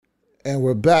And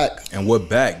we're back. And we're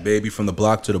back, baby, from the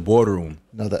block to the boardroom.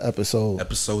 Another episode.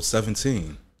 Episode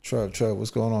 17. Trev,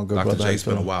 what's going on, good Dr. brother? Dr. J, it's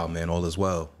been a while, man. All is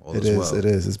well. It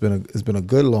is. It's been a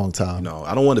good long time. No,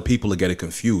 I don't want the people to get it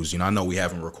confused. I know we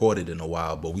haven't recorded in a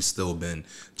while, but we still been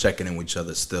checking in with each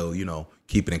other, still,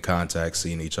 keeping in contact,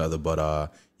 seeing each other.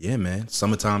 But yeah, man,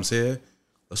 summertime's here.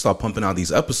 Let's start pumping out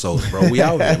these episodes, bro. We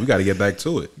out here. We got to get back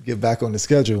to it. Get back on the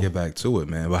schedule. Get back to it,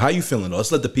 man. But how you feeling, though?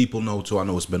 Let's let the people know, too. I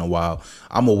know it's been a while.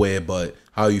 I'm aware, but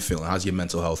how are you feeling? How's your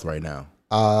mental health right now?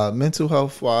 Mental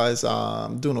health wise,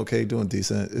 I'm doing okay, doing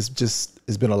decent.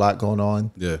 It's been a lot going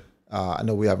on. Yeah. I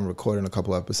know we haven't recorded a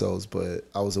couple episodes, but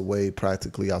I was away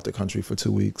practically out the country for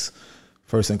 2 weeks.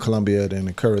 First in Colombia, then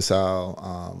in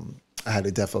Curacao. I had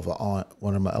the death of an aunt,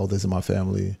 one of my elders in my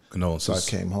family. Condolences.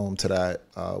 So I came home to that,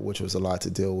 which was a lot to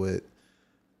deal with.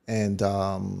 And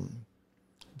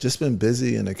just been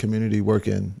busy in the community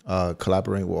working,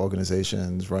 collaborating with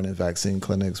organizations, running vaccine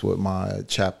clinics with my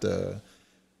chapter.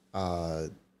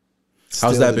 How's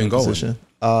that been going?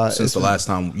 Since the last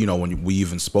time, when we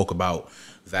even spoke about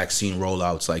vaccine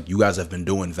rollouts, like you guys have been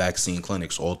doing vaccine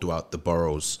clinics all throughout the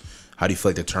boroughs. How do you feel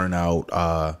like the turnout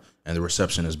and the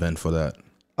reception has been for that?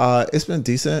 It's been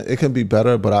decent. It can be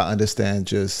better, but I understand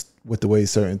just with the way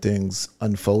certain things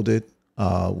unfolded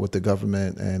with the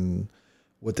government and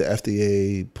with the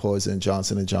FDA pausing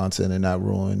Johnson & Johnson and not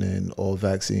ruining all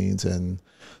vaccines. And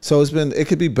so it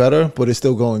could be better, but it's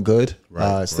still going good.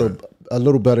 It's still a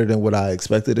little better than what I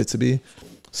expected it to be.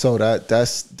 So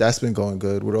that's been going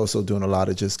good. We're also doing a lot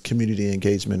of just community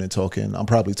engagement and talking. I'm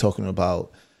probably talking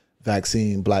about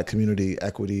vaccine, Black community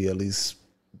equity at least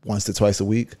once to twice a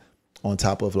week, on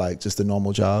top of like just the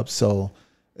normal job. So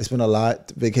it's been a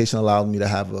lot. Vacation allowed me to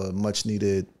have a much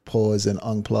needed pause and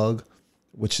unplug,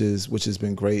 which has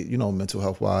been great, mental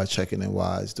health wise, checking in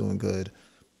wise, doing good.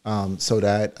 So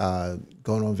that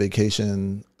going on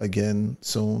vacation again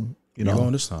soon. You're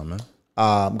going this time, man?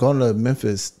 I'm going to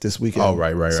Memphis this weekend. Oh,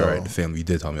 right. The family, you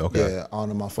did tell me. Okay. Yeah,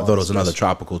 honor my father. I thought it was another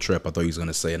tropical trip. I thought he was going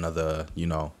to say another,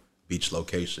 beach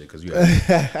location because you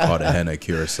had Cartagena,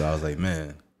 Curacao. I was like,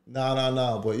 man.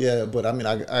 No. But I mean,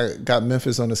 I got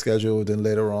Memphis on the schedule. Then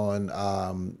later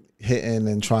on, hitting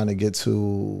and trying to get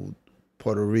to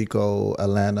Puerto Rico,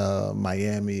 Atlanta,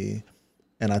 Miami,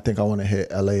 and I think I want to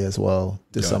hit LA as well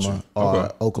this summer.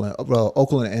 Or Oakland. Well,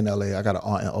 Oakland and LA. I got an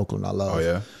aunt in Oakland I love. Oh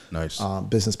yeah, nice.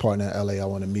 Business partner in LA. I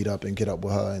want to meet up and get up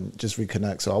with her and just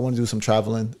reconnect. So I want to do some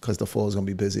traveling because the fall is gonna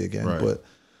be busy again. Right. But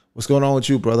what's going on with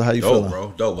you, brother? How you feeling?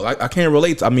 Dope. Well, I can't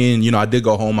relate. I mean, I did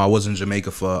go home. I was in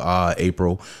Jamaica for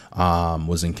April.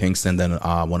 Was in Kingston. Then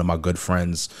one of my good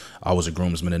friends, I was a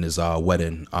groomsman in his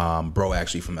wedding. Bro,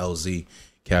 actually from LZ,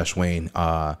 Cash Wayne.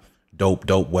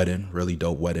 Dope wedding, really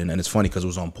dope wedding. And it's funny because it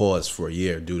was on pause for a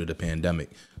year due to the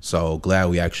pandemic. So glad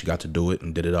we actually got to do it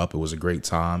and did it up. It was a great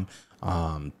time.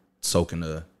 Soaking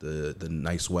the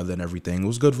nice weather and everything. It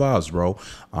was good vibes, bro.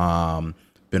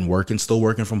 Been still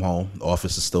working from home. The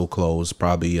office is still closed.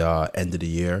 Probably end of the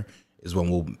year is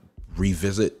when we'll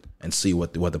revisit and see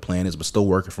what the plan is, but still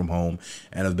working from home.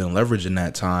 And I've been leveraging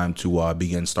that time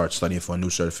to start studying for a new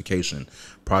certification,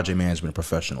 project management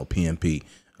professional, PMP.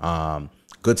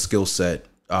 Good skill set,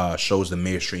 shows the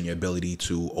mastery and your ability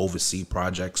to oversee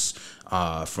projects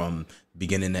from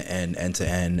beginning to end to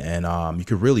end. And you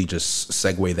could really just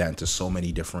segue that into so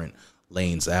many different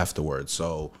lanes afterwards.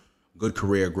 So good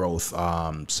career growth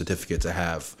certificate to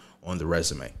have on the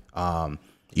resume.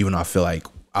 Even though I feel like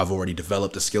I've already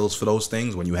developed the skills for those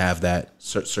things, when you have that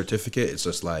certificate, it's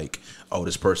just like, oh,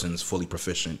 this person's fully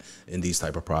proficient in these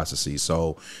type of processes.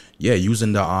 So yeah,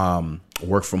 using the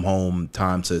work from home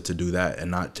time to do that and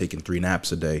not taking 3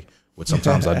 naps a day, which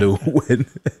sometimes I do when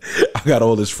I got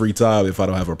all this free time if I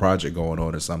don't have a project going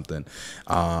on or something.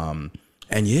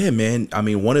 And yeah, man, I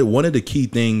mean, one of the key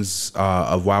things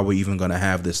of why we're even going to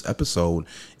have this episode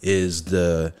is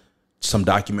some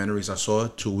documentaries I saw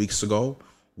 2 weeks ago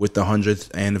with the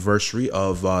 100th anniversary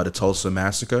of the Tulsa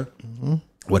Massacre. Mm-hmm.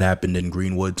 What happened in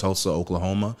Greenwood, Tulsa,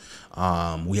 Oklahoma.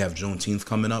 We have Juneteenth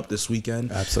coming up this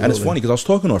weekend. Absolutely. And it's funny because I was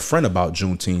talking to a friend about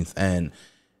Juneteenth, and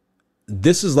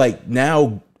this is like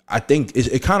now, I think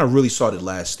it kind of really started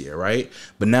last year, right?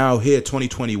 But now here,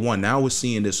 2021, now we're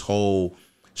seeing this whole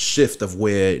shift of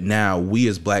where now we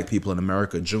as Black people in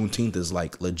America, Juneteenth is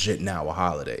like legit now a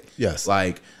holiday. Yes.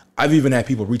 Like I've even had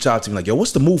people reach out to me like, yo,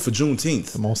 what's the move for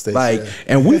Juneteenth? Most states, like, yeah.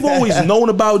 And we've always known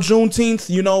about Juneteenth,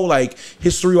 like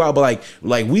history wise, but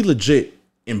like we legit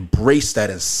embrace that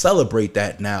and celebrate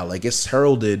that now. Like it's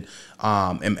heralded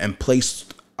and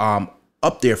placed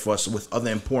up there for us with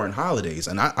other important holidays.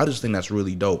 And I just think that's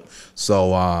really dope.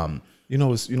 So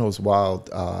it's wild.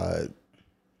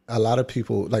 A lot of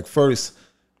people, like, first,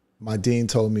 my dean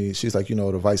told me, she's like,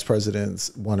 the vice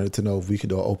presidents wanted to know if we could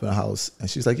do an open house. And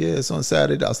she's like, yeah, it's on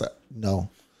Saturday. I was like, no,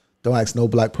 don't ask no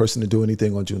black person to do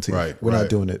anything on Juneteenth. Right, We're not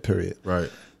doing it, period. Right.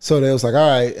 So they was like, all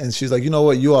right. And she's like, you know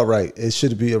what? You are right. It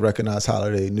should be a recognized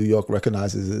holiday. New York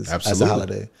recognizes it as a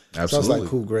holiday. Absolutely. So I was like,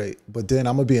 cool, great. But then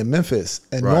I'm going to be in Memphis.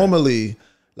 And normally,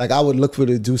 like, I would look for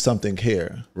to do something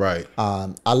here. Right.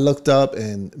 I looked up,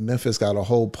 and Memphis got a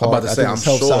whole park. I'm about to say, I'm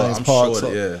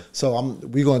sure. So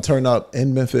we're going to turn up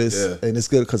in Memphis, and it's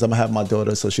good because I'm going to have my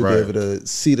daughter, so she'll be able to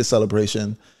see the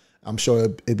celebration. I'm sure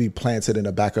it'd be planted in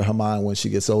the back of her mind when she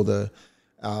gets older.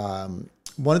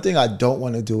 One thing I don't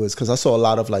want to do is, because I saw a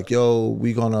lot of like, yo,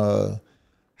 we going to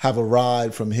have a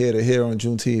ride from here to here on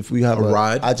Juneteenth. We have a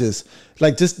ride? I just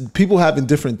people having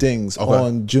different things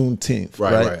on Juneteenth.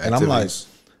 Right. And I'm like,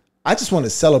 I just want to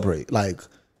celebrate, like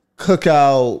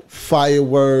cookout,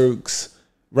 fireworks,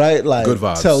 right? Like good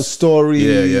vibes. Tell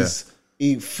stories,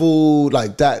 eat food,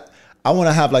 like that. I want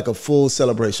to have like a full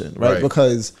celebration, right?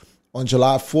 Because on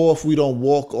July 4th, we don't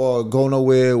walk or go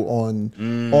nowhere.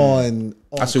 On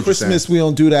Christmas, we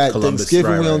don't do that. Columbus,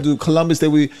 Thanksgiving, we don't do Columbus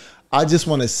Day. I just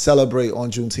want to celebrate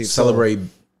on Juneteenth. Celebrate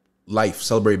life,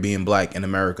 celebrate being black in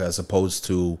America, as opposed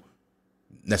to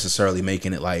necessarily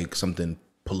making it like something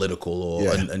political or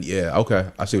okay,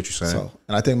 I see what you're saying. So,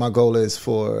 and I think my goal is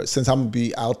since I'm gonna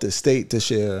be out the state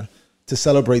this year, to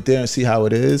celebrate there and see how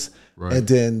it is, and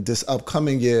then this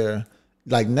upcoming year,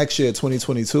 like next year,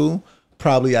 2022.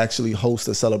 Probably actually host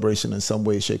a celebration in some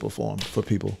way, shape, or form for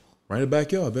people. Right in the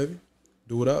backyard, baby.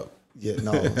 Do it up. Yeah,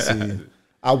 no, see,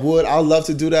 I'd love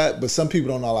to do that, but some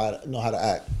people don't know how to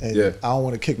act. And I don't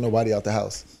want to kick nobody out the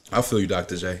house. I feel you,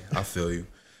 Dr. J. I feel you.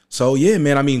 So yeah,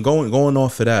 man, I mean, going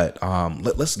off of that,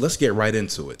 let's get right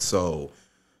into it. So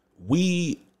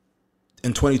we,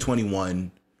 in 2021,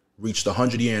 reached the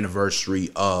 100-year anniversary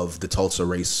of the Tulsa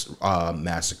Race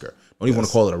Massacre. Don't even want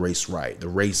to call it a race riot, the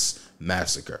Race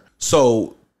Massacre.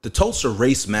 So the Tulsa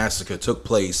Race Massacre took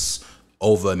place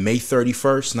over May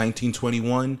 31st,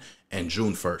 1921 and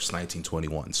June 1st,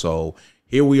 1921. So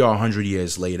here we are 100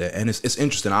 years later. And it's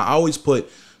interesting. I always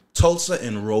put Tulsa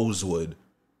and Rosewood,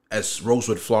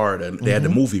 Florida. They had the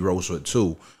movie Rosewood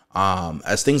too.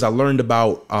 As things I learned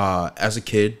about as a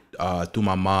kid through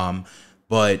my mom,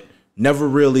 but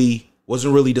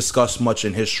wasn't really discussed much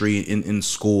in history in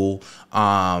school.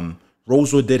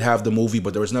 Rosewood did have the movie,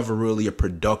 but there was never really a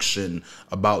production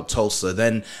about Tulsa.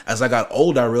 Then, as I got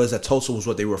older, I realized that Tulsa was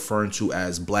what they were referring to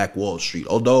as Black Wall Street.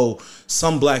 Although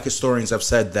some black historians have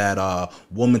said that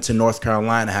Wilmington, North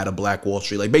Carolina had a Black Wall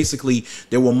Street. Like, basically,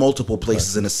 there were multiple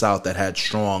places in the South that had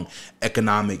strong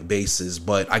economic bases,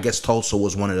 but I guess Tulsa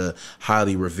was one of the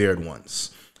highly revered ones.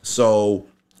 So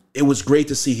it was great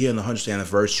to see here in the 100th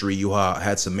anniversary, you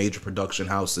had some major production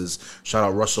houses. Shout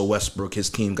out Russell Westbrook. His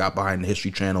team got behind the History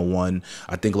Channel one.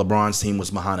 I think LeBron's team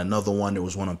was behind another one. There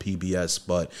was one on PBS,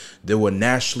 but there were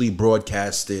nationally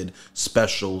broadcasted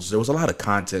specials. There was a lot of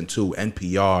content too.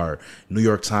 NPR, New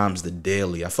York Times, The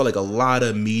Daily. I felt like a lot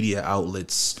of media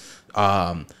outlets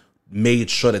made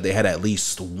sure that they had at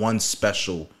least one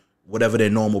special, whatever their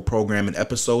normal programming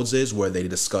episodes is, where they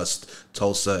discussed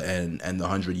Tulsa and the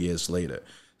 100 years later.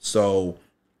 So,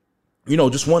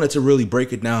 just wanted to really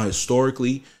break it down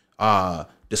historically,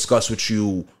 discuss with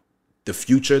you the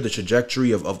future, the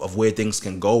trajectory of where things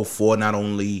can go for not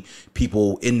only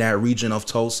people in that region of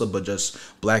Tulsa, but just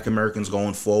Black Americans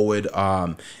going forward,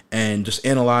 and just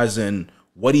analyzing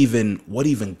what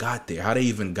even got there, how they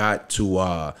even got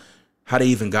to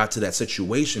that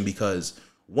situation. Because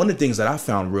one of the things that I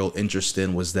found real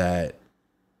interesting was that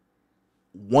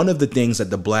one of the things that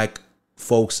the Black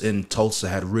folks in Tulsa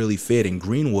had really feared, in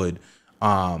Greenwood,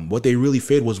 what they really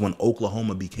feared was when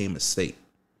Oklahoma became a state.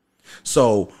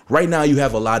 So right now you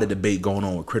have a lot of debate going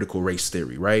on with critical race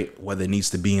theory, right? Whether it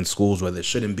needs to be in schools, whether it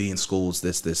shouldn't be in schools,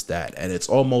 this, that. And it's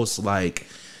almost like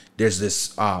there's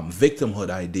this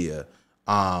victimhood idea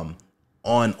on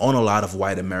a lot of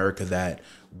white America, that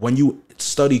when you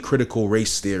study critical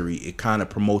race theory, it kind of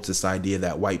promotes this idea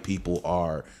that white people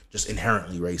are just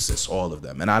inherently racist, all of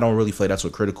them. And I don't really feel like that's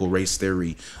what critical race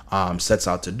theory sets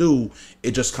out to do.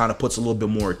 It just kind of puts a little bit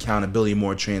more accountability,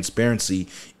 more transparency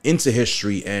into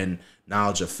history and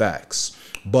knowledge of facts.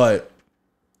 But,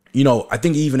 I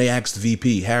think even they asked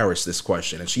VP Harris this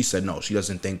question, and she said no, she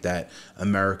doesn't think that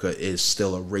America is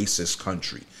still a racist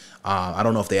country. I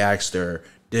don't know if they asked her,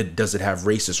 does it have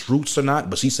racist roots or not?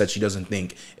 But she said she doesn't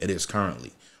think it is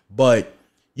currently. But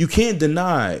you can't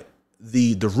deny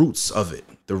the roots of it,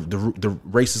 the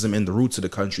racism in the roots of the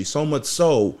country. So much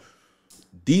so,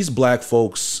 these Black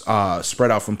folks spread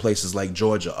out from places like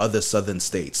Georgia, other southern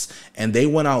states, and they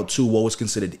went out to what was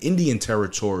considered Indian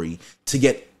territory to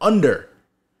get under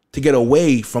to get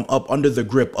away from up under the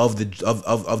grip of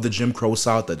the Jim Crow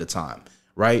South at the time,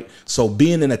 right? So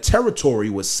being in a territory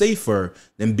was safer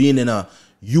than being in a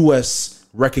U.S.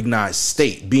 recognized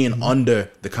state, being under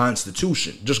the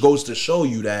Constitution. Just goes to show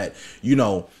you that,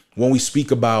 when we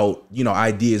speak about,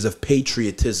 ideas of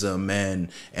patriotism and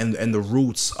the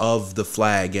roots of the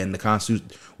flag and the Constitution,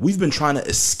 we've been trying to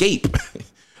escape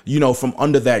from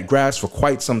under that grasp for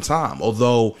quite some time.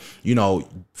 Although,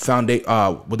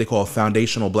 what they call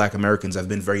foundational Black Americans have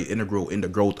been very integral in the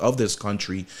growth of this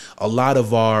country. A lot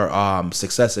of our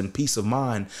success and peace of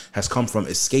mind has come from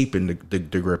escaping the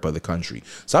grip of the country.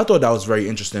 So I thought that was very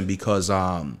interesting because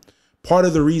part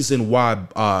of the reason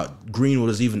why Greenwood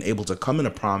was even able to come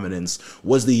into prominence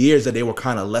was the years that they were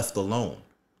kind of left alone.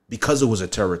 Because it was a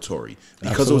territory,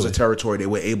 they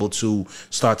were able to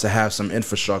start to have some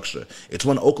infrastructure. It's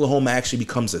when Oklahoma actually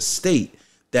becomes a state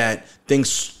that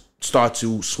things start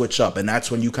to switch up. And that's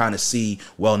when you kind of see,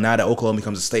 well, now that Oklahoma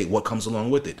becomes a state, what comes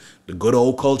along with it? The good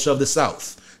old culture of the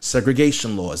South.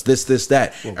 Segregation laws, this,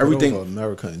 that, well, everything.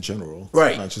 America in general,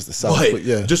 right? Not just the South, but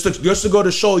yeah. Just to go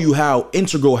to show you how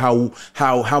integral,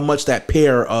 how much that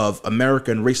pair of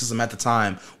American racism at the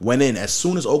time went in. As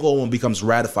soon as Oklahoma becomes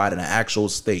ratified in an actual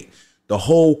state, the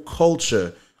whole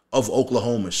culture of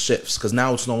Oklahoma shifts because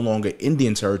now it's no longer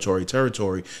Indian territory.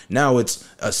 Now it's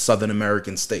a Southern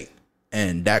American state,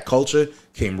 and that culture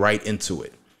came right into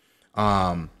it.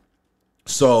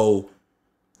 So.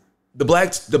 The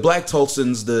black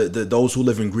Tulsans, those who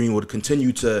live in Greenwood,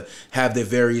 continue to have their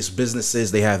various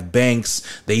businesses. They have banks.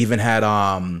 They even had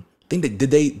did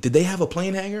they have a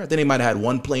plane hangar? I think they might have had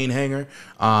one plane hangar.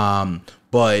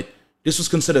 But this was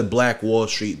considered Black Wall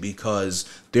Street because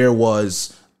there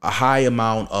was a high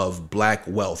amount of black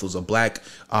wealth. It was a black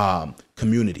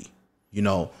community,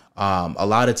 A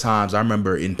lot of times, I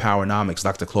remember in Powernomics,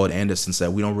 Dr. Claude Anderson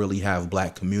said, we don't really have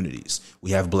black communities.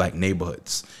 We have black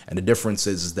neighborhoods. And the difference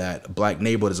is that a black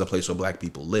neighborhood is a place where black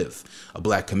people live. A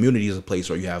black community is a place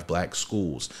where you have black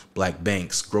schools, black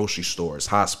banks, grocery stores,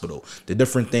 hospital, the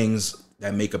different things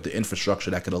that make up the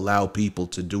infrastructure that could allow people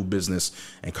to do business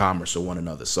and commerce with one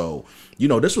another. So,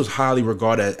 this was highly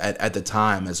regarded at the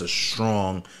time as a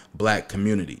strong black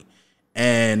community.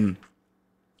 And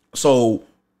so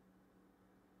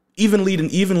even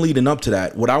leading up to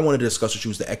that, what I want to discuss with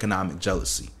you is the economic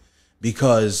jealousy,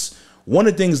 because one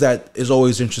of the things that is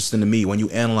always interesting to me when you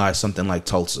analyze something like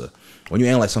Tulsa, when you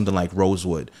analyze something like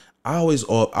Rosewood, I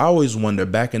always wonder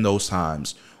back in those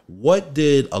times, what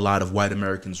did a lot of white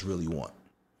Americans really want,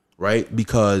 right?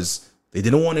 Because they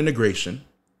didn't want integration,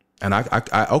 and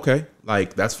I okay,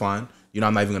 like that's fine.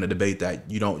 I'm not even going to debate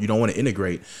that. You don't want to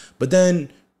integrate, but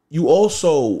then you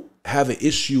also have an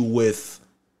issue with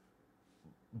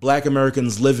Black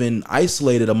Americans living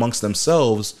isolated amongst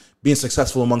themselves, being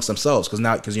successful amongst themselves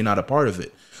because you're not a part of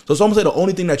it. So it's almost like the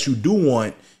only thing that you do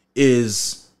want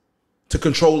is to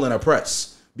control and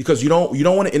oppress, because you don't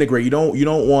want to integrate. You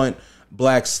don't want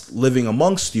blacks living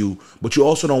amongst you, but you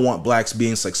also don't want blacks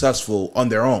being successful on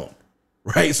their own.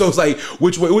 Right. So it's like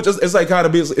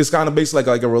it's kind of basically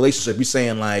like a relationship. You're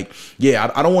saying like,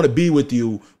 yeah, I don't want to be with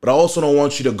you, but I also don't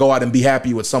want you to go out and be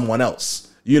happy with someone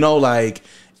else. Like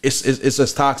it's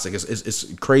just toxic. It's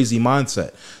a crazy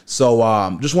mindset.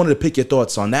 So just wanted to pick your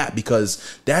thoughts on that,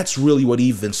 because that's really what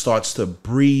even starts to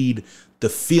breed the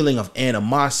feeling of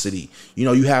animosity.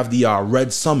 You have the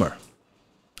Red Summer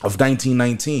of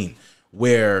 1919,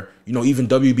 where even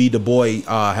W.B. Du Bois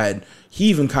he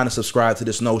even kind of subscribed to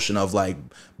this notion of like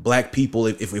black people,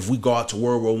 if we go out to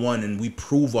World War I and we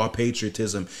prove our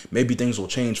patriotism, maybe things will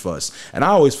change for us. And I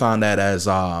always found that as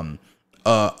a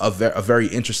very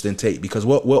interesting take, because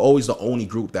we're always the only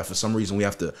group that for some reason we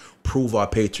have to prove our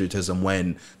patriotism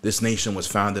when this nation was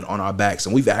founded on our backs.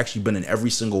 And we've actually been in every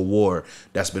single war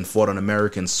that's been fought on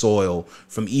American soil,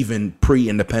 from even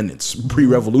pre-independence,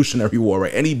 pre-revolutionary war,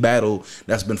 right? Any battle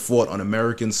that's been fought on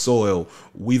American soil,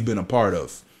 we've been a part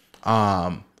of.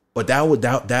 But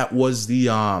that was the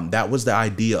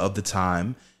idea of the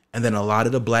time. And then a lot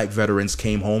of the black veterans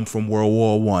came home from World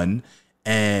War I,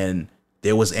 and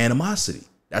there was animosity.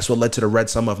 That's what led to the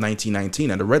Red Summer of 1919.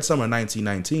 And the Red Summer of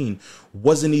 1919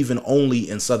 wasn't even only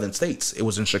in southern states. It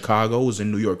was in Chicago, it was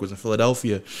in New York, it was in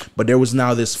Philadelphia. But there was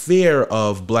now this fear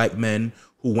of black men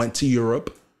who went to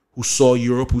Europe, who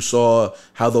saw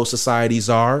how those societies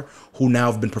are, who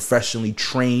now have been professionally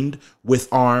trained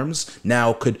with arms,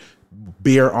 now could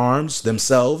bear arms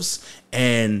themselves.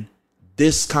 And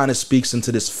this kind of speaks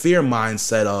into this fear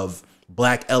mindset of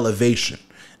black elevation.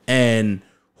 And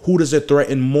who does it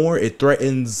threaten more? It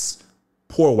threatens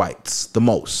poor whites the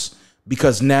most,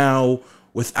 because now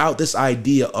without this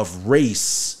idea of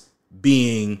race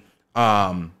being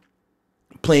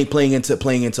playing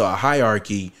into a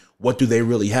hierarchy. What do they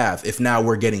really have? If now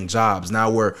we're getting jobs, now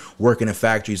we're working in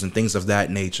factories and things of that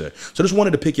nature. So just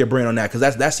wanted to pick your brain on that,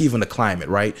 because that's even the climate,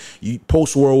 right? You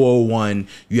post World War I,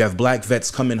 you have black vets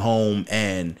coming home,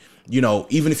 and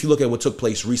even if you look at what took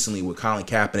place recently with Colin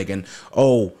Kaepernick, and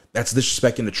that's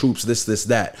disrespecting the troops, this,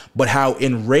 that, but how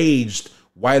enraged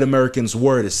white Americans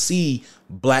were to see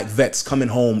black vets coming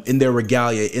home in their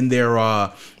regalia, in their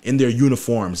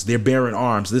uniforms, they're bearing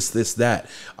arms, this, that.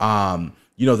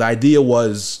 The idea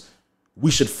was, we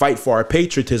should fight for our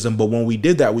patriotism, but when we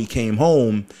did that, we came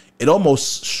home, it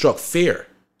almost struck fear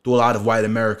to a lot of white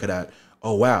America that,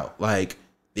 oh wow, like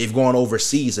they've gone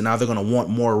overseas and now they're going to want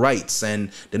more rights,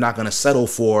 and they're not going to settle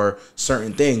for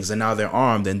certain things, and now they're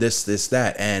armed and this,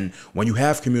 that. And when you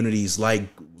have communities like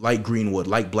Greenwood,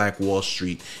 like Black Wall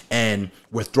Street, and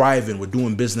we're thriving, we're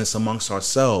doing business amongst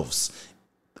ourselves,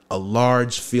 a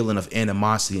large feeling of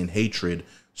animosity and hatred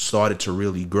started to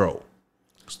really grow.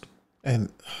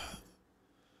 And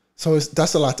so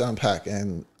that's a lot to unpack,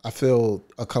 and I feel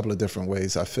a couple of different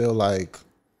ways. I feel like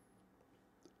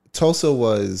Tulsa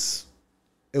was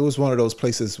one of those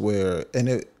places where,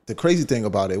 and the crazy thing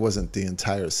about it wasn't the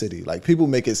entire city. Like, people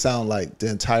make it sound like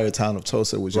the entire town of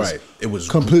Tulsa was just it was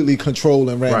completely controlled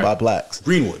and ran by blacks.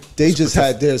 Greenwood. They just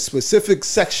had their specific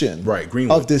section Greenwood.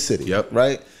 of this city. Yep.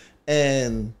 Right.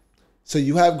 And so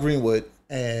you have Greenwood,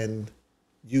 and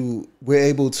we're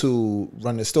able to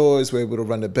run the stores, we're able to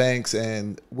run the banks.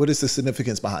 And what is the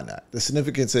significance behind that? The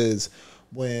significance is,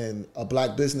 when a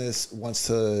black business wants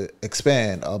to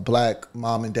expand, a black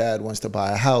mom and dad wants to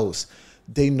buy a house,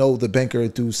 they know the banker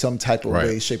through some type of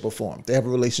way, shape, or form. They have a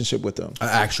relationship with them. An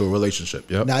actual relationship,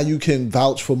 yep. Now you can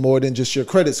vouch for more than just your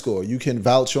credit score. You can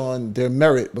vouch on their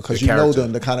merit because Their you know character.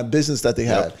 them, the kind of business that they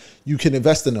have. You can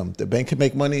invest in them. The bank can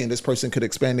make money, and this person could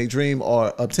expand their dream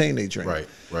or obtain their dream.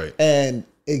 Right. And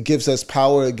it gives us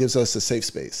power. It gives us a safe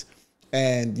space.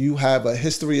 And you have a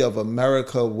history of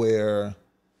America where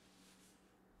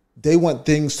they want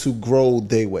things to grow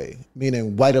their way,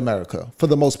 meaning white America, for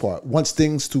the most part, wants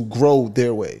things to grow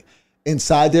their way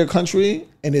inside their country.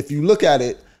 And if you look at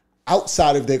it,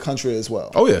 outside of their country as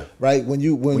well. Oh, yeah. Right? When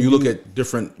you look at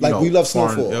different, we love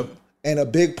foreign, Snowfall. Yep. And a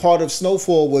big part of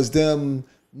Snowfall was them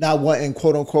not wanting,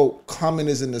 quote unquote,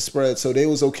 communism to spread. So they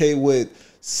was okay with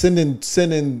sending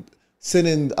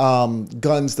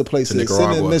guns to places,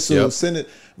 sending missiles, sending,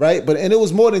 right? And it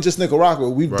was more than just Nicaragua.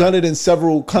 We've done it in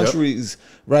several countries,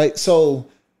 right? So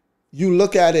you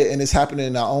look at it, and it's happening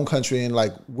in our own country, and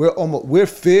like we're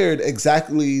feared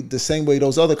exactly the same way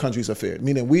those other countries are feared.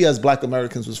 Meaning, we as Black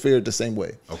Americans was feared the same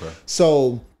way. Okay.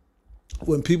 So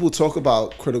when people talk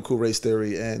about critical race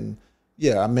theory, and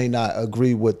I may not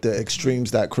agree with the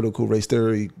extremes that critical race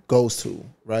theory goes to,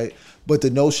 right? But the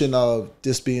notion of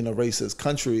this being a racist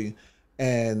country.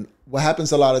 And what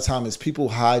happens a lot of time is people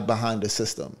hide behind the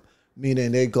system,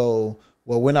 meaning they go,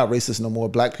 well, we're not racist no more.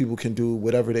 Black people can do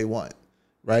whatever they want,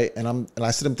 right? And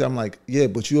I sit them there, I'm like, yeah,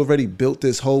 but you already built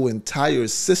this whole entire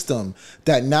system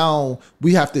that now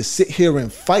we have to sit here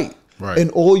and fight. Right. And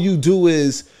all you do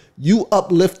is you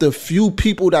uplift the few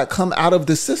people that come out of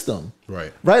the system.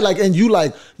 Right. Right? Like, and you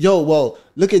like, yo, well,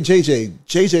 look at JJ.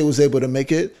 JJ was able to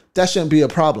make it. That shouldn't be a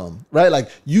problem, right?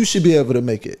 Like, you should be able to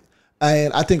make it.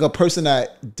 And I think a person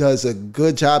that does a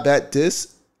good job at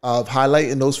this, of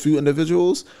highlighting those few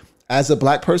individuals as a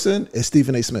Black person, is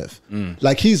Stephen A. Smith.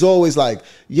 Like, he's always like,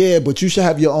 yeah, but you should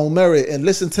have your own merit, and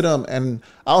listen to them. And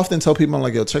I often tell people, I'm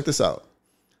like, yo, check this out.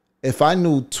 If I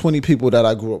knew 20 people that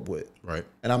I grew up with, right,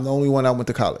 and I'm the only one that went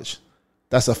to college,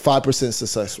 that's a 5%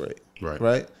 success rate.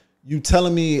 Right? You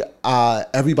telling me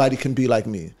everybody can be like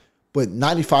me, but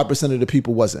 95% of the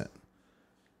people wasn't.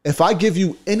 If I give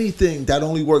you anything that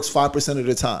only works 5% of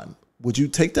the time, would you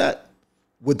take that?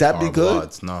 Would that be good?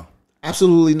 Odds, no.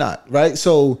 Absolutely not, right?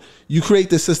 So you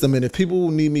create this system, and if people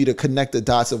need me to connect the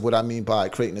dots of what I mean by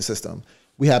creating a system,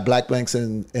 we have black banks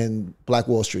in Black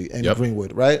Wall Street and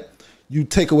Greenwood, right? You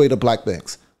take away the black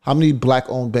banks. How many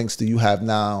Black-owned banks do you have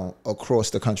now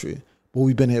across the country? Well,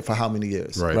 we've been here for how many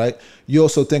years, right? You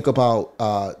also think about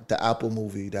the Apple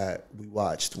movie that we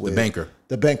watched. With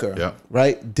The Banker,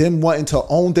 right? Them wanting to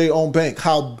own their own bank.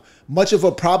 How much of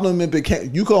a problem it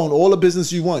became. You can own all the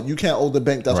business you want. You can't own the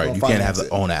bank that's going to finance it. You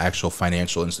can't own an actual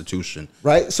financial institution.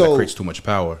 Right? So that creates too much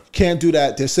power. Can't do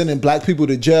that. They're sending Black people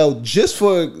to jail just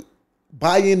for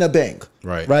buying a bank.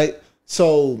 Right?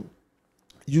 So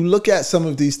you look at some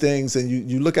of these things, and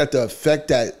you look at the effect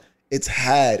that it's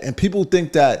had, and people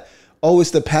think that, oh,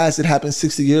 it's the past. It happened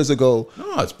 60 years ago.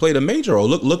 No, it's played a major role.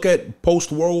 Look at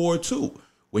post World War II,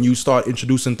 when you start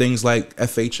introducing things like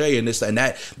FHA and this and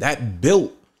that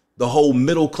built the whole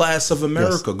middle class of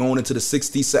America going into the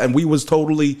 60s, and we was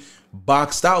totally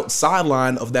boxed out,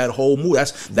 sideline of that whole move.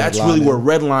 That's really where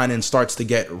redlining starts to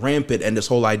get rampant, and this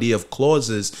whole idea of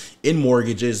clauses in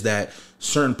mortgages that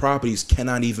certain properties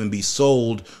cannot even be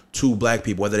sold to black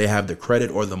people, whether they have the credit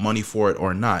or the money for it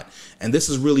or not. And this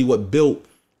is really what built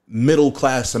middle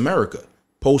class America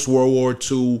post World War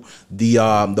II.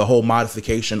 The whole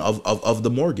modification of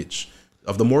the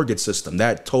mortgage system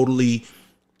that totally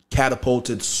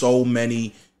catapulted so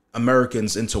many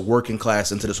Americans into working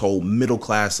class, into this whole middle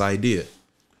class idea.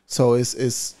 So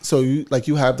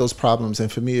you have those problems, and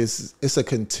for me, it's a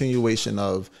continuation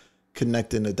of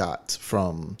connecting the dots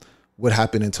from what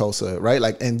happened in Tulsa, right?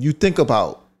 Like, and you think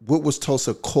about what was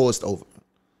Tulsa caused over,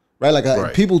 right? Like,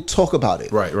 right. People talk about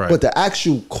it, right, but the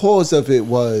actual cause of it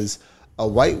was a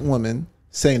white woman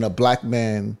saying a black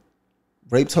man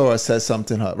raped her or said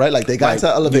something to her, right? Like, they got to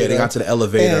the elevator. Yeah, they got to the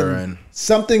elevator and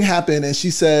something happened, and she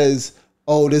says,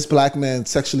 oh, this black man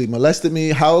sexually molested me,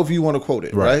 however you want to quote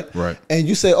it, right? Right. And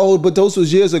you say, oh, but those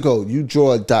was years ago. You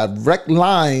draw a direct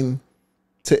line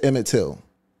to Emmett Till,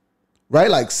 right?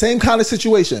 Like, same kind of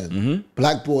situation. Mm-hmm.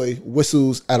 Black boy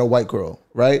whistles at a white girl,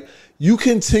 right? You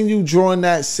continue drawing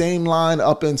that same line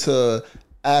up into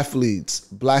athletes,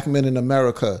 black men in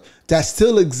America, that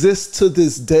still exists to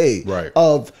this day, right,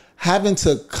 of having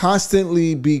to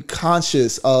constantly be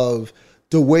conscious of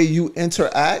the way you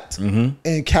interact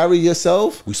and carry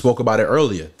yourself. We spoke about it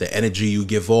earlier. The energy you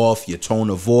give off, your tone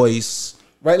of voice.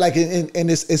 Right, like, and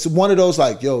it's one of those,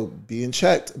 like, yo, being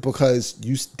checked because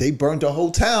they burned the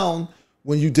whole town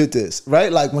when you did this,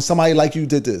 right? Like, when somebody like you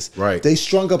did this. Right. They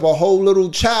strung up a whole little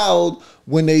child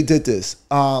when they did this.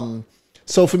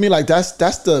 So for me, like,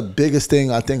 that's the biggest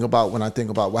thing I think about when I think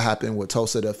about what happened with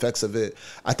Tulsa, the effects of it.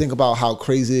 I think about how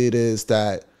crazy it is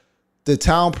that the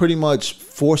town pretty much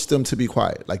forced them to be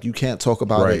quiet. Like, you can't talk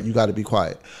about it. You got to be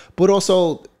quiet. But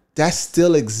also, that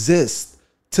still exists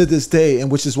to this day,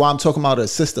 and which is why I'm talking about a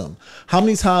system. How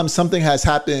many times something has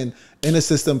happened in a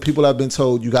system, people have been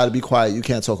told, you got to be quiet, you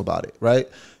can't talk about it, right?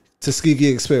 Tuskegee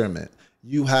experiment.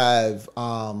 You have,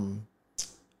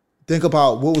 think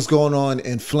about what was going on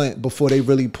in Flint before they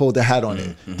really pulled the hat on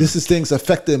it. This is things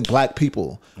affecting black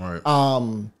people. Right.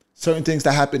 Certain things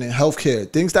that happen in healthcare,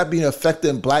 things that be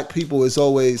affecting black people is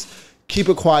always keep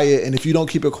it quiet. And if you don't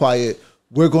keep it quiet,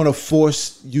 we're going to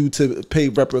force you to pay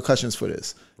repercussions for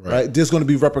this, right? There's going to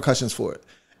be repercussions for it.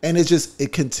 And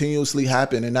it continuously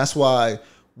happen. And that's why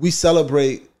we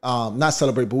celebrate, not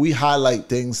celebrate, but we highlight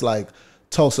things like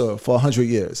Tulsa for 100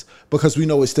 years because we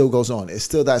know it still goes on. It's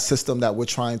still that system that we're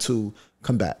trying to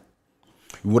combat.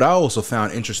 What I also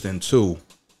found interesting too,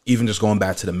 even just going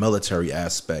back to the military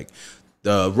aspect,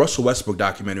 the Russell Westbrook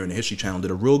documentary on the History Channel did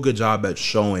a real good job at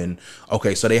showing,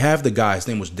 okay, so they have the guy, his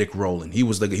name was Dick Rowland. He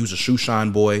was a shoe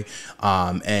shine boy,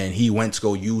 and he went to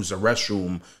go use a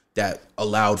restroom that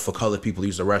allowed for colored people to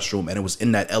use the restroom, and it was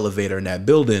in that elevator in that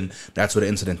building. That's where the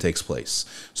incident takes place.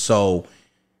 So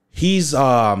he's,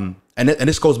 and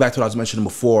this goes back to what I was mentioning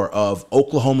before of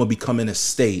Oklahoma becoming a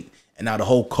state, and now the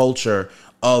whole culture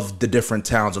of the different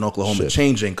towns in Oklahoma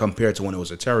changing compared to when it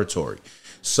was a territory.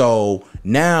 So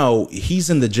now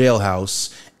he's in the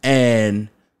jailhouse and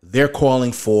they're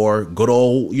calling for good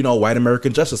old, white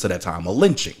American justice at that time, a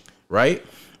lynching, right?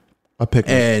 A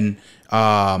picnic. And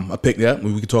a picnic.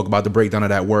 We could talk about the breakdown of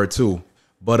that word too.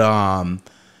 But,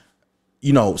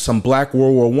 some black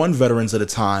World War I veterans at the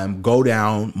time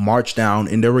march down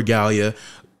in their regalia,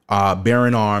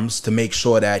 bearing arms to make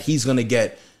sure that he's going to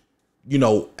get,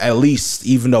 at least,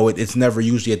 even though it's never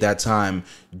usually at that time,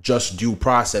 just due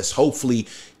process. Hopefully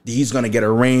he's going to get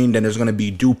arraigned and there's going to be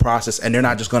due process and they're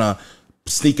not just going to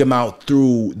sneak him out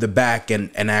through the back and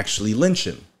actually lynch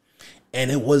him. And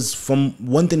it was, from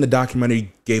one thing the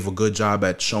documentary gave a good job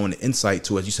at showing the insight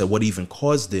to, as you said, what even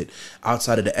caused it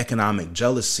outside of the economic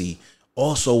jealousy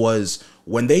also was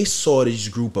when they saw this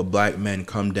group of black men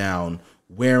come down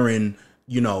wearing,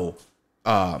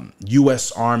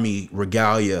 U.S. Army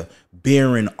regalia,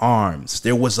 bearing arms.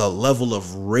 There was a level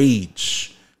of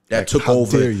rage that took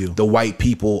over the white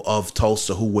people of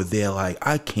Tulsa who were there like,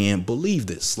 I can't believe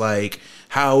this. Like,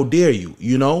 how dare you,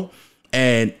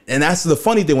 And that's the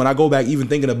funny thing when I go back even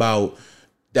thinking about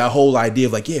that whole idea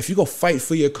of like, yeah, if you go fight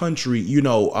for your country,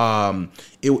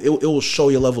 it will show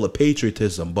your level of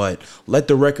patriotism. But let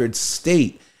the record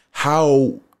state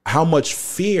how much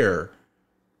fear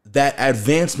that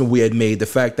advancement we had made, the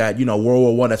fact that,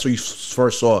 World War I, that's where you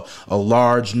first saw a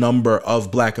large number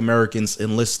of black Americans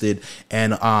enlisted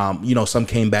and, some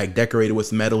came back decorated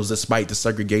with medals despite the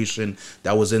segregation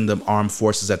that was in the armed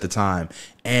forces at the time.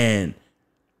 And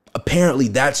apparently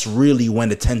that's really when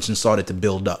the tension started to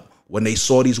build up, When they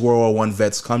saw these World War I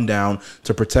vets come down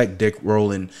to protect Dick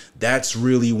Rowland, that's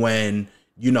really when,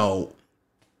 you know,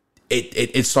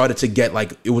 it started to get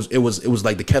like, it was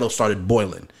like the kettle started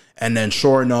boiling. And then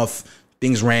sure enough,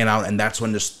 things ran out, and that's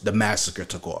when the massacre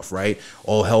took off, right?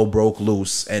 All hell broke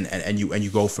loose, and you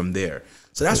go from there.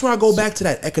 So that's where I go back to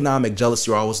that economic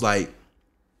jealousy where I was like,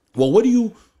 well, what do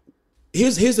you,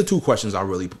 here's the two questions I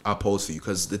pose for you,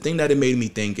 because the thing that it made me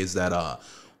think is that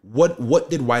what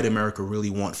did white America really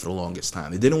want for the longest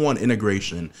time? They didn't want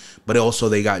integration, but also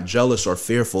they got jealous or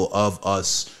fearful of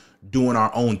us doing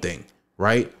our own thing,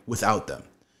 right? Without them.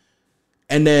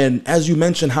 And then, as you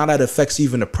mentioned, how that affects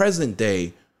even the present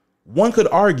day, one could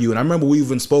argue, and I remember we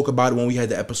even spoke about it when we had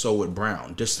the episode with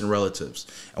Brown, Distant Relatives,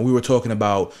 and we were talking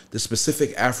about the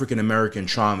specific African-American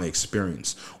trauma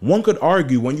experience. One could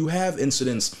argue when you have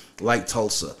incidents like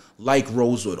Tulsa, like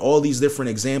Rosewood, all these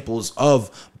different examples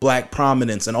of black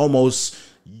prominence, and almost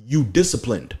you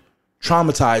disciplined,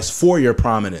 traumatized for your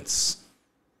prominence,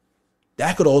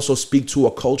 that could also speak to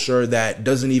a culture that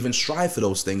doesn't even strive for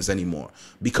those things anymore,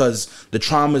 because the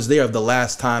trauma is there of the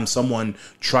last time someone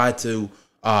tried to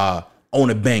own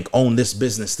a bank, own this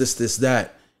business, this,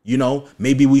 that. You know,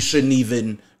 maybe we shouldn't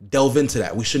even delve into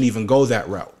that. We shouldn't even go that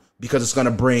route, because it's going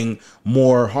to bring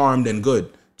more harm than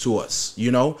good to us.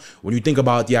 You know, when you think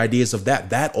about the ideas of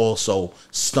that also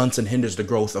stunts and hinders the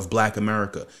growth of Black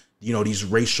America. You know, these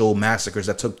racial massacres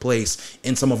that took place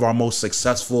in some of our most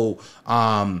successful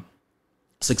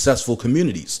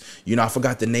communities. You know, I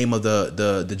forgot the name of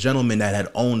the gentleman that had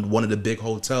owned one of the big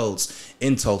hotels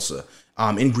in Tulsa,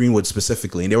 in Greenwood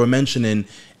specifically. And they were mentioning,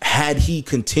 had he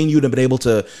continued and been able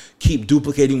to keep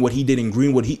duplicating what he did in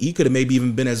Greenwood, he could have maybe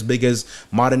even been as big as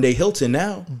modern day Hilton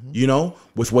now, you know,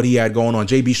 with what he had going on.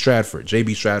 J.B. Stratford,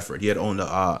 he had owned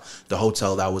the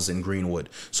hotel that was in Greenwood.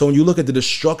 So when you look at the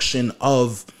destruction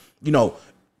of, you know,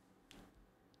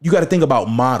 you got to think about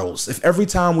models. If every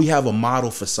time we have a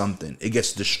model for something, it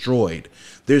gets destroyed,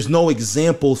 there's no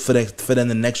example for then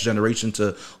the next generation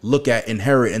to look at,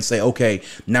 inherit, and say, okay,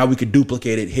 now we could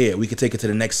duplicate it here. We could take it to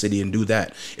the next city and do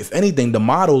that. If anything, the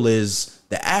model is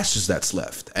the ashes that's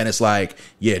left. And it's like,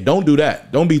 yeah, don't do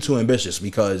that. Don't be too ambitious,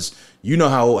 because you know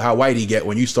how whitey get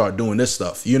when you start doing this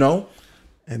stuff, you know?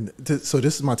 And so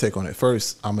this is my take on it.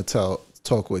 First, I'm going to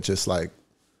talk with just like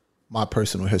my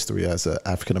personal history as an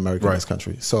African-American in this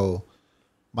country. So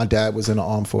my dad was in the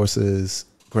armed forces.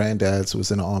 Granddad's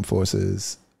was in the armed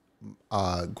forces.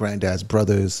 Granddad's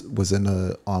brothers was in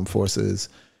the armed forces.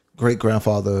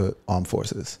 Great-grandfather, armed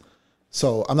forces.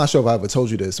 So I'm not sure if I ever told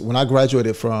you this. When I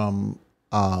graduated from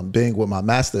being with my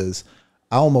master's,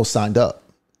 I almost signed up.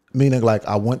 Meaning, like,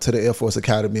 I went to the Air Force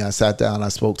Academy. I sat down. I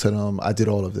spoke to them. I did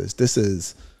all of this. This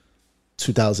is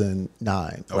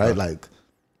 2009, right? Like,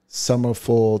 summer,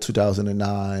 fall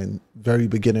 2009, very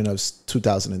beginning of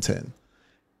 2010.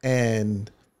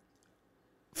 And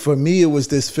for me, it was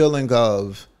this feeling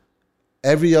of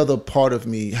every other part of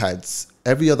me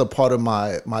every other part of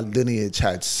my lineage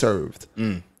had served,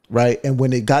 right? And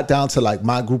when it got down to like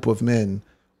my group of men,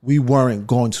 we weren't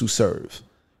going to serve,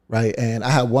 right? And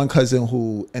I had one cousin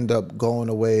who ended up going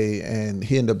away, and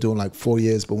he ended up doing like 4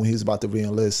 years, but when he was about to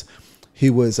re-enlist, he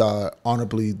was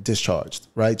honorably discharged,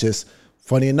 right? Just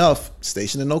funny enough,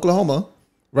 stationed in Oklahoma,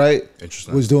 right?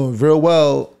 Interesting. Was doing real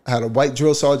well, had a white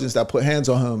drill sergeant that put hands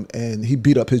on him, and he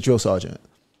beat up his drill sergeant,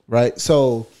 right?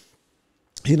 So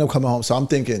he ended up coming home. So I'm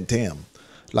thinking, damn,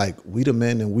 like, we the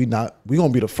men, and we gonna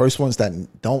be the first ones that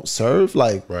don't serve?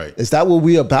 Like, right. Is that what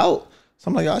we about? So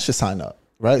I'm like, I should sign up,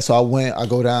 right? So I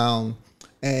go down,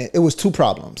 and it was two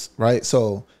problems, right?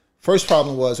 So first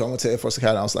problem was I went to Air Force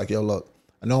Academy. I was like, yo, look,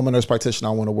 I know I'm a nurse practitioner.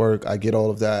 I want to work. I get all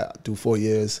of that. I do 4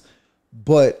 years.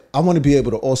 But I want to be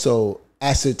able to also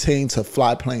ascertain to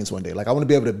fly planes one day. Like, I want to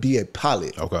be able to be a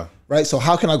pilot. Okay. Right? So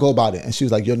how can I go about it? And she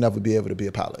was like, you'll never be able to be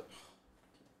a pilot.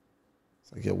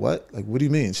 It's like, yeah, what? Like, what do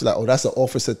you mean? She's like, oh, that's an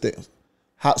officer thing.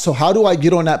 How do I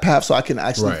get on that path so I can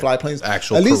actually fly planes?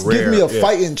 Actual At least career, give me a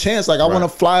fighting chance. Like, I want to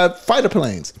fly fighter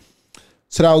planes.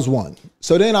 So that was one.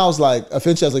 So then I was like,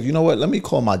 eventually I was like, you know what? Let me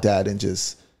call my dad and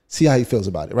just see how he feels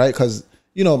about it, right? Because,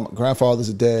 you know, my grandfathers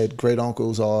are dead. Great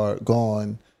uncles are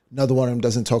gone. Another one of them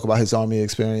doesn't talk about his Army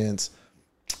experience.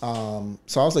 So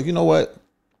I was like, you know what?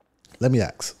 Let me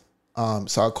ask.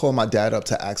 So I called my dad up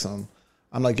to ask him.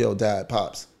 I'm like, yo, Dad,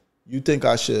 Pops, you think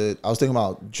I should? I was thinking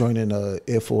about joining the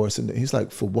Air Force. And he's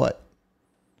like, for what?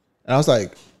 And I was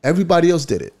like, everybody else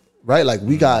did it, right? Like,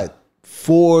 we got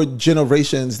 4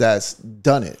 generations that's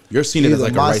done it. You're seeing it as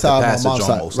like a rite of passage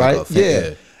almost. Right? Like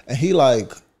yeah. And he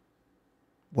like,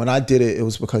 when I did it, it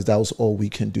was because that was all we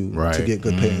can do to get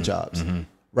good paying jobs.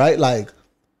 Right? Like,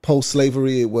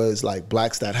 post-slavery, it was like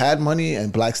blacks that had money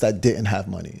and blacks that didn't have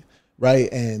money.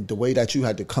 right? And the way that you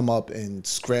had to come up and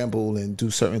scramble and do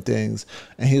certain things.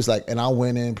 And he was like, and I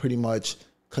went in pretty much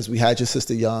because we had your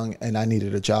sister young and I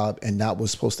needed a job, and that was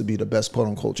supposed to be the best quote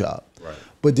unquote job. Right.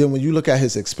 But then when you look at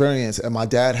his experience, and my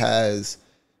dad has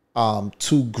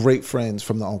two great friends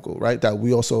from the uncle, right? That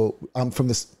we also, from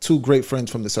this, two great friends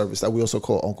from the service that we also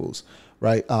call uncles,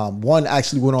 right? One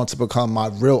actually went on to become my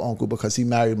real uncle because he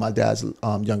married my dad's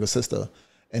younger sister,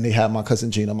 and they had my cousin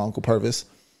Gina, my uncle Purvis.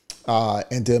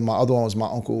 And then my other one was my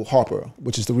uncle Harper,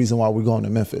 which is the reason why we're going to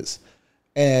Memphis.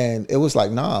 And it was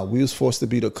like, nah, we was forced to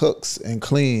be the cooks and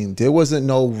clean. There wasn't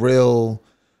no real,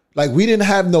 like we didn't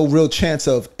have no real chance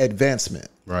of advancement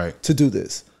to do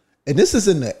this. And this is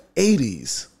in the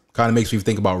 80s. Kind of makes me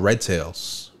think about Red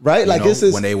Tails. Right? Like this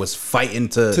is when they was fighting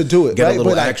to do it, get right? a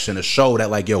little But action to show that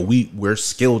like, yo, we're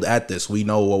skilled at this. We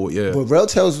know what But Red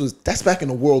Tails that's back in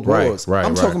the World Wars.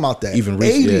 I'm talking about that. Even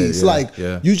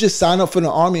 80s. You just sign up for the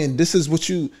army and this is what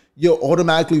you're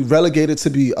automatically relegated to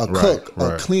be a cook,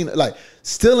 a cleaner. Like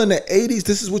still in the 80s,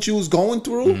 this is what you was going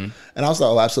through. And I was like,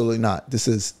 oh, absolutely not.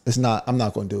 I'm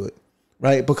not going to do it.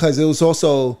 Right? Because it was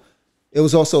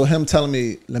also him telling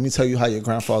me, let me tell you how your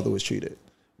grandfather was treated.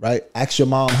 Right? Ask your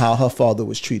mom how her father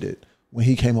was treated when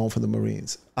he came home from the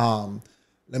Marines.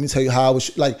 Let me tell you how I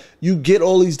was, like, you get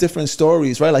all these different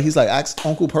stories, right? Like, he's like, ask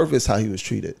Uncle Purvis how he was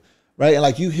treated, right? And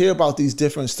like, you hear about these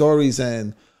different stories.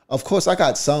 And of course, I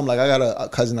got some, like, I got a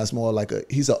cousin that's more like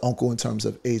he's an uncle in terms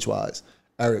of age-wise,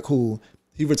 Eric, who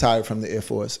he retired from the Air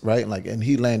Force, right? And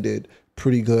he landed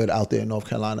pretty good out there in North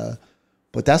Carolina.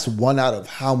 But that's one out of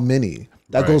how many?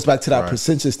 That goes back to that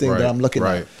percentage thing that I'm looking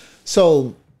at.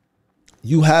 So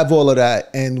you have all of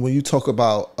that, and when you talk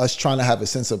about us trying to have a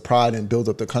sense of pride and build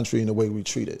up the country in the way we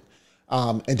treat it,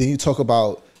 and then you talk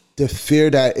about the fear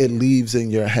that it leaves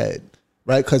in your head,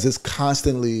 right? Because it's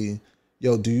constantly,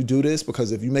 yo, do you do this?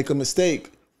 Because if you make a mistake,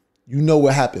 you know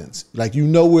what happens. Like, you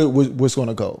know where it's going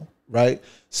to go, right?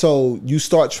 So you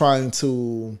start trying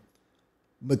to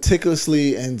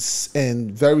meticulously and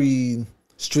very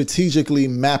strategically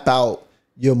map out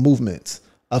your movements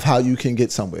of how you can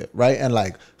get somewhere, right? And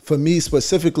like, for me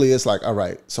specifically, it's like, all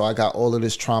right, so I got all of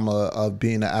this trauma of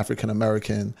being an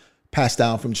African-American passed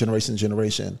down from generation to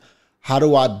generation. How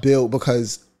do I build?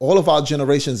 Because all of our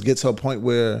generations get to a point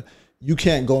where you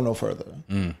can't go no further,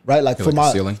 right? Like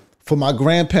for my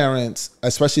grandparents,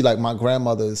 especially like my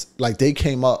grandmothers, like they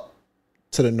came up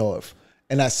to the North.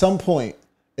 And at some point,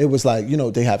 it was like,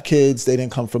 they have kids, they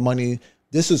didn't come for money.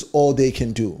 This is all they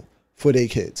can do for their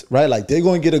kids, right? Like they're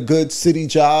going to get a good city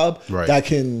job that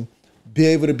can be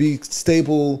able to be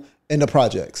stable in the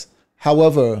projects.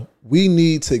 However, we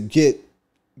need to get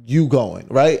you going,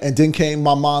 right? And then came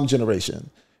my mom generation,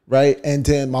 right? And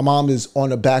then my mom is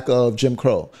on the back of Jim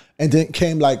Crow. And then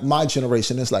came like my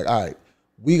generation. It's like, all right,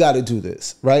 we got to do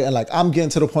this, right? And like, I'm getting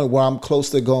to the point where I'm close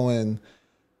to going,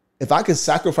 if I can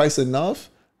sacrifice enough,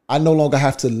 I no longer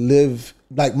have to live,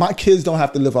 like my kids don't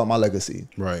have to live out my legacy.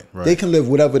 Right. They can live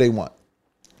whatever they want.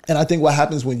 And I think what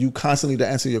happens when you constantly, to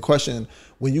answer your question,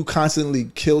 when you constantly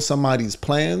kill somebody's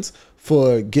plans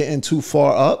for getting too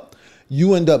far up,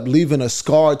 you end up leaving a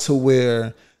scar to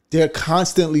where they're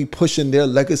constantly pushing their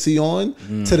legacy on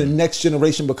to the next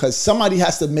generation because somebody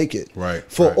has to make it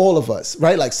for all of us,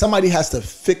 right? Like somebody has to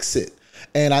fix it.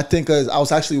 And I think I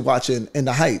was actually watching In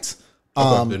the Heights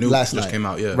the new last just night, came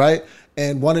out, right?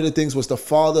 And one of the things was the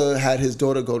father had his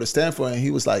daughter go to Stanford and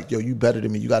he was like, yo, you better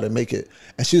than me. You got to make it.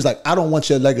 And she was like, I don't want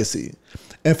your legacy.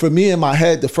 And for me in my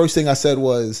head, the first thing I said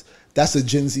was, that's a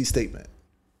Gen Z statement,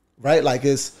 right? Like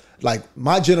it's like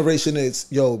my generation is,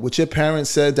 yo, what your parents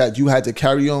said that you had to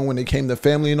carry on when it came to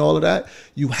family and all of that,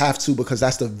 you have to, because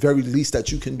that's the very least that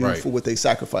you can do for what they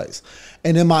sacrifice.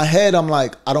 And in my head, I'm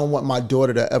like, I don't want my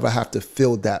daughter to ever have to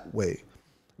feel that way.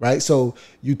 Right. So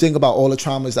you think about all the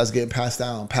traumas that's getting passed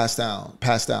down.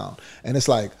 And it's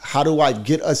like, how do I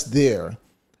get us there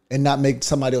and not make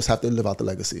somebody else have to live out the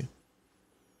legacy?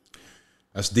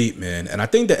 That's deep, man. And I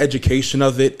think the education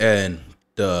of it and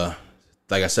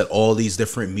like I said, all these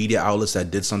different media outlets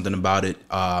that did something about it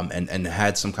and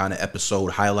had some kind of episode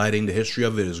highlighting the history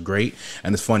of it is great.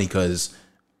 And it's funny because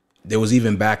there was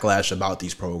even backlash about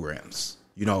these programs,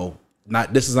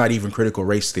 this is not even critical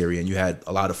race theory, and you had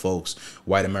a lot of folks,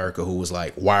 white America, who was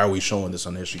like, why are we showing this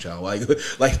on the History Channel? Like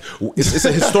it's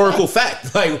a historical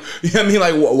fact. Like, you know what I mean?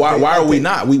 Like, why are we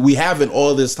not? We haven't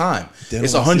all this time.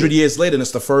 It's 100 years later, and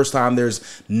it's the first time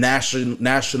there's national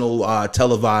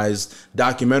televised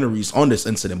documentaries on this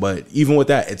incident. But even with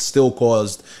that, it still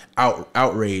caused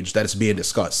outrage that it's being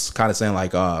discussed. Kind of saying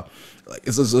like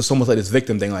it's almost like this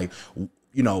victim thing, like,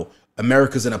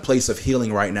 America's in a place of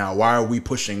healing right now. Why are we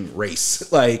pushing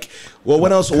race? Like, well,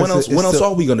 when else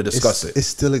are we going to discuss it? It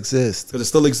still exists. Because it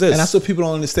still exists. And that's what people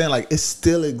don't understand. Like, it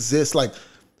still exists. Like,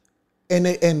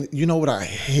 and you know what I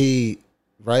hate,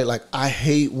 right? Like, I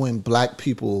hate when black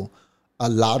people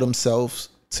allow themselves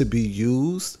to be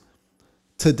used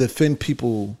to defend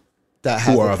people that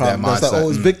have a problem. It's like, oh,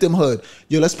 it's victimhood.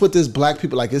 Yo, let's put this black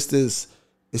people, like, it's this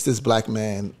black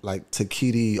man, like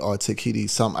Takiti,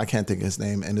 some, I can't think of his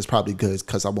name, and it's probably good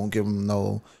because I won't give him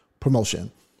no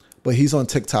promotion. But he's on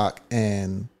TikTok,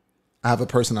 and I have a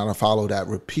person that I follow that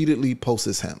repeatedly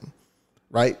posts him,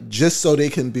 right? Just so they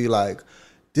can be like,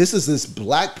 this is this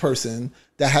black person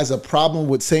that has a problem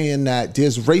with saying that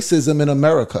there's racism in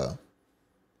America.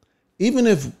 Even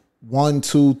if 1,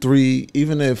 2, 3,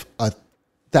 even if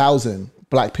 1,000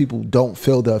 black people don't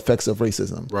feel the effects of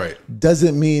racism, right,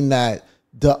 doesn't mean that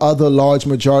the other large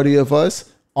majority of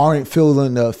us aren't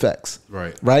feeling the effects.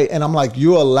 Right. And I'm like,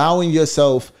 you're allowing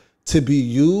yourself to be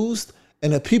used,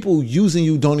 and the people using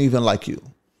you don't even like you.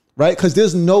 Right. Because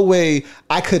there's no way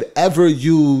I could ever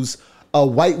use a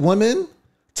white woman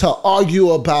to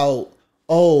argue about,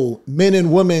 oh, men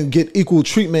and women get equal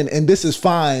treatment and this is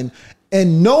fine.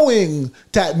 And knowing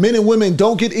that men and women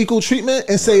don't get equal treatment,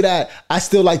 and say that I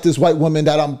still like this white woman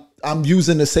that I'm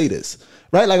using to say this.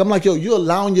 Right? Like, I'm like, yo, you're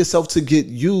allowing yourself to get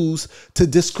used to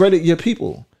discredit your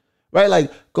people. Right? Like,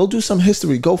 go do some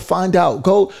history. Go find out.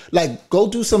 Go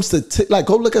do some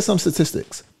go look at some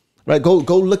statistics. Right? Go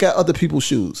look at other people's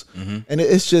shoes. Mm-hmm. And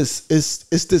it's just,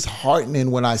 it's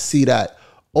disheartening when I see that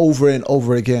over and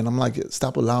over again. I'm like,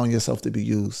 stop allowing yourself to be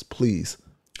used, please.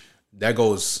 That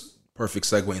goes perfect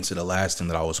segue into the last thing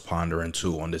that I was pondering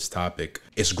too on this topic.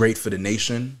 It's great for the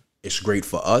nation. It's great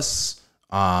for us.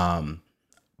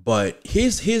 But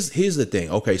here's the thing.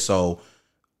 Okay, so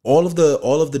all of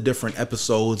the different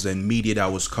episodes and media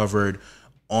that was covered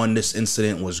on this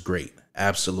incident was great.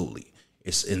 Absolutely.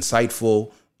 It's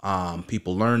insightful.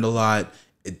 People learned a lot.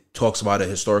 It talks about a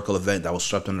historical event that was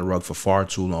swept under the rug for far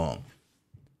too long.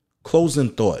 Closing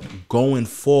thought, going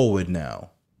forward now.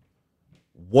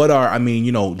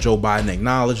 Joe Biden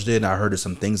acknowledged it. I heard of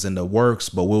some things in the works,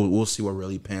 but we'll see what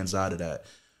really pans out of that.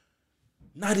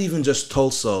 Not even just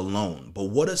Tulsa alone, but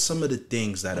what are some of the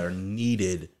things that are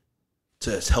needed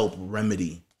to help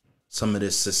remedy some of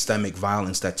this systemic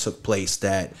violence that took place,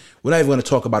 that we're not even going to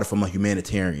talk about it from a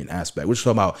humanitarian aspect. We're just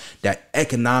talking about that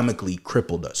economically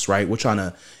crippled us, right? We're trying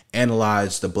to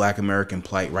analyze the Black American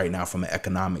plight right now from an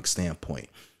economic standpoint.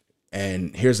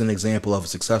 And here's an example of a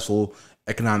successful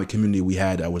economic community we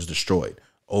had that was destroyed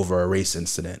over a race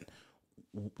incident.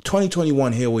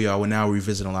 2021, here we are. We're now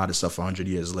revisiting a lot of stuff 100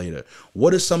 years later.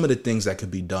 What are some of the things that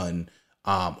could be done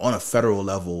on a federal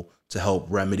level to help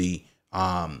remedy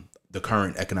the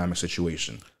current economic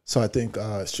situation? So I think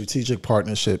strategic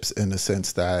partnerships, in the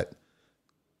sense that,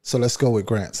 so let's go with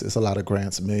grants. There's a lot of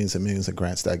grants, millions and millions of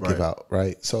grants that give out,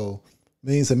 right? So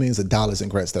millions and millions of dollars in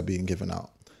grants that are being given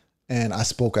out. And I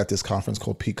spoke at this conference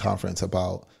called Peak Conference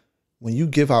about, when you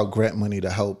give out grant money to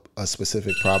help a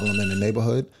specific problem in the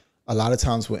neighborhood, a lot of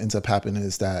times what ends up happening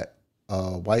is that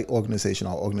a white organization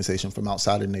or organization from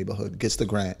outside the neighborhood gets the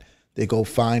grant. They go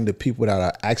find the people that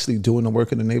are actually doing the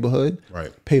work in the neighborhood,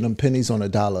 pay them pennies on a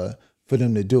dollar for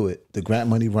them to do it. The grant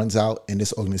money runs out and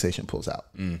this organization pulls out,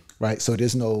 right? So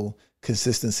there's no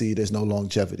consistency, there's no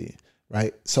longevity,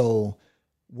 right? So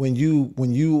when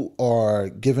you are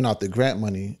giving out the grant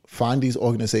money, find these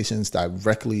organizations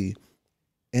directly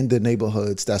in the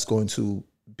neighborhoods that's going to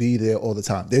be there all the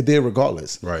time. They're there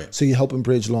regardless. Right. So you help them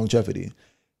bridge longevity.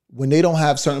 When they don't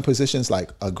have certain positions,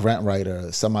 like a grant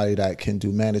writer, somebody that can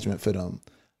do management for them,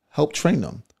 help train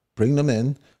them, bring them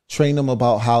in, train them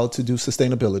about how to do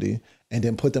sustainability, and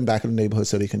then put them back in the neighborhood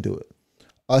so they can do it.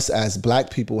 Us as Black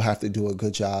people have to do a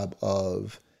good job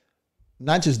of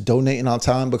not just donating our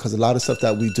time, because a lot of stuff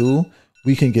that we do,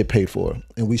 we can get paid for,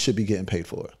 and we should be getting paid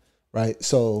for, right?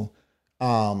 So,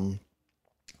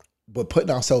 but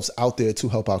putting ourselves out there to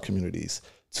help our communities,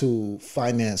 to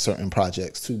finance certain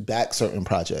projects, to back certain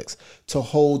projects, to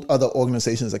hold other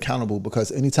organizations accountable,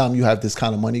 because anytime you have this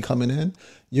kind of money coming in,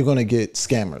 you're going to get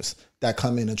scammers that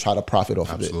come in and try to profit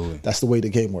off of it. That's the way the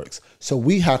game works. So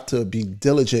we have to be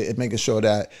diligent in making sure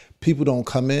that people don't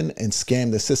come in and scam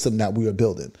the system that we are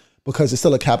building, because it's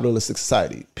still a capitalistic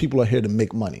society. People are here to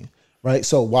make money, right?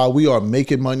 So while we are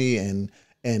making money and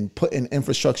putting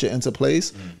infrastructure into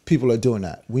place, people are doing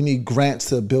that. We need grants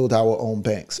to build our own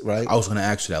banks, right? I was going to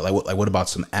ask you that. Like what about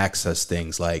some access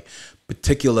things, like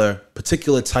particular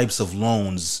types of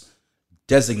loans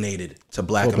designated to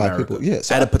Black America, people? Yeah,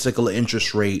 so at a particular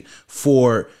interest rate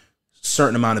for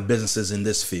certain amount of businesses in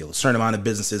this field, certain amount of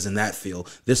businesses in that field,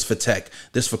 this for tech,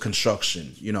 this for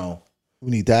construction, you know.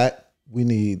 We need that. We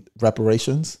need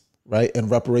reparations, right? And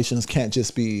reparations can't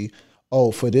just be,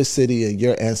 oh, for this city and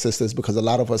your ancestors, because a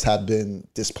lot of us have been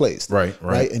displaced. Right.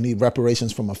 And need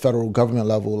reparations from a federal government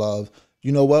level of,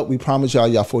 you know what, we promised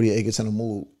y'all 40 acres and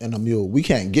a mule. We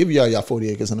can't give y'all 40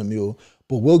 acres and a mule,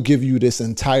 but we'll give you this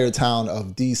entire town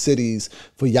of these cities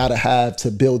for y'all to have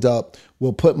to build up.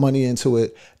 We'll put money into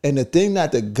it. And the thing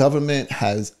that the government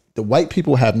has, the white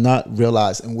people have not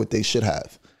realized, and what they should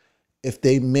have, if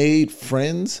they made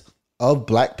friends of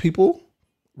black people,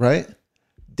 right,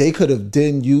 they could have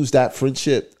then used that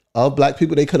friendship of black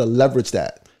people. They could have leveraged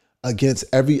that against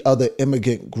every other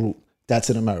immigrant group that's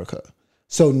in America.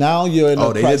 So now you're in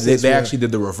a crisis. They actually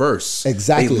did the reverse.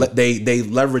 Exactly. They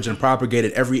leveraged and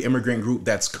propagated every immigrant group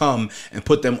that's come and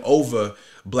put them over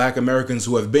Black Americans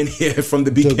who have been here from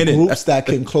the beginning. The groups that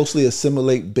can closely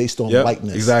assimilate based on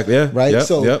whiteness. Exactly. Yeah. Right.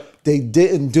 They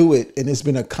didn't do it, and it's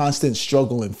been a constant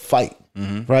struggle and fight.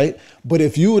 Right. But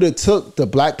if you would have took the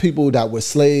black people that were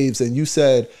slaves and you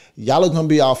said, y'all are going to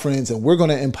be our friends and we're going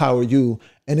to empower you,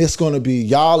 and it's going to be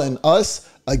y'all and us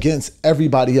against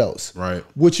everybody else. Right.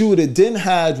 What you would have then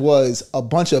had was a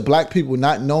bunch of black people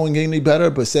not knowing any better,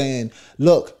 but saying,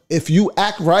 look, if you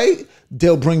act right,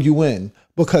 they'll bring you in.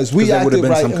 Because we acted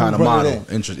right some and kind we of bring model.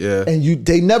 it in. Yeah. And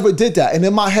they never did that. And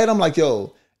in my head, I'm like,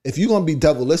 yo, if you're going to be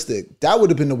devilistic, that would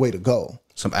have been the way to go.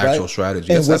 Some actual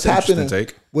strategy. And that's an interesting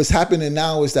take. What's happening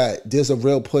now is that there's a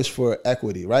real push for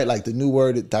equity, right? Like the new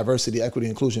word, diversity, equity,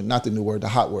 inclusion, not the new word, the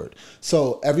hot word.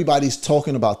 So everybody's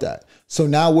talking about that. So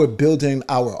now we're building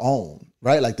our own,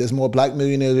 right? Like there's more black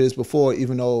millionaires before,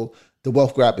 even though the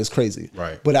wealth gap is crazy.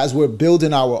 Right. But as we're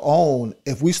building our own,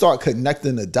 if we start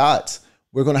connecting the dots,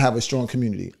 we're going to have a strong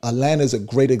community. Atlanta is a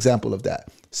great example of that.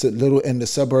 So little in the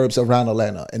suburbs around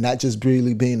Atlanta, and not just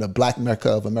really being the black Mecca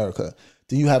of America.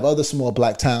 Then you have other small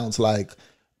black towns like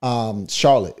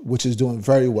Charlotte, which is doing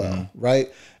very well, right?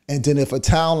 And then if a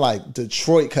town like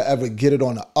Detroit could ever get it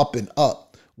on the up and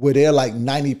up, where they're like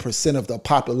 90% of the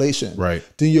population, right,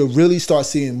 then you'll really start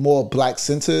seeing more black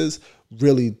centers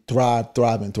really thrive.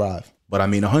 But I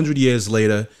mean, 100 years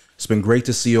later, it's been great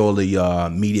to see all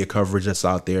the media coverage that's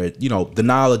out there. You know, the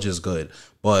knowledge is good,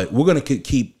 but we're going to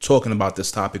keep talking about this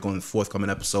topic on the forthcoming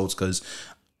episodes because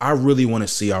I really want to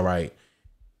see, all right,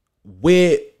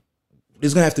 where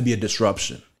there's going to have to be a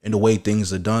disruption in the way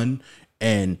things are done.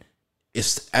 And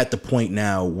it's at the point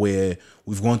now where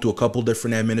we've gone through a couple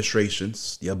different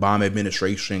administrations, the Obama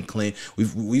administration, Clinton,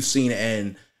 we've seen,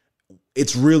 and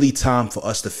it's really time for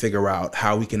us to figure out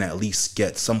how we can at least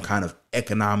get some kind of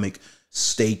economic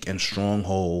stake and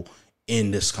stronghold in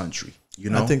this country.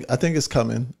 You know, I think it's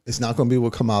coming. It's not going to be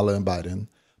with Kamala and Biden,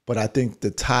 but I think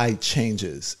the tide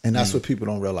changes, and that's what people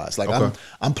don't realize. Like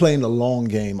I'm playing the long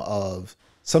game of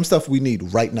some stuff we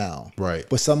need right now, right?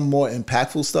 But some more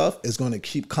impactful stuff is going to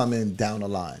keep coming down the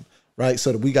line, right?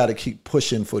 So that we got to keep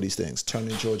pushing for these things,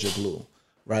 turning Georgia blue,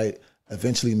 right?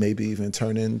 Eventually, maybe even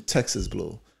turning Texas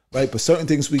blue, right? But certain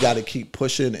things we got to keep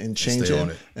pushing and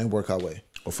changing and work our way.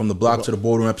 Or From the Block to the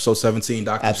Boardroom, episode 17,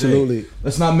 Dr. Absolutely. J.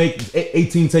 Let's not make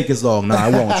 18 take as long. Nah, I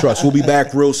won't. Trust. We'll be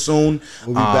back real soon.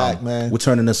 We'll be back, man. We're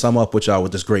turning this sum up with y'all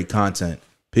with this great content.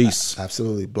 Peace.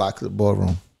 Absolutely. Block to the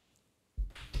Boardroom.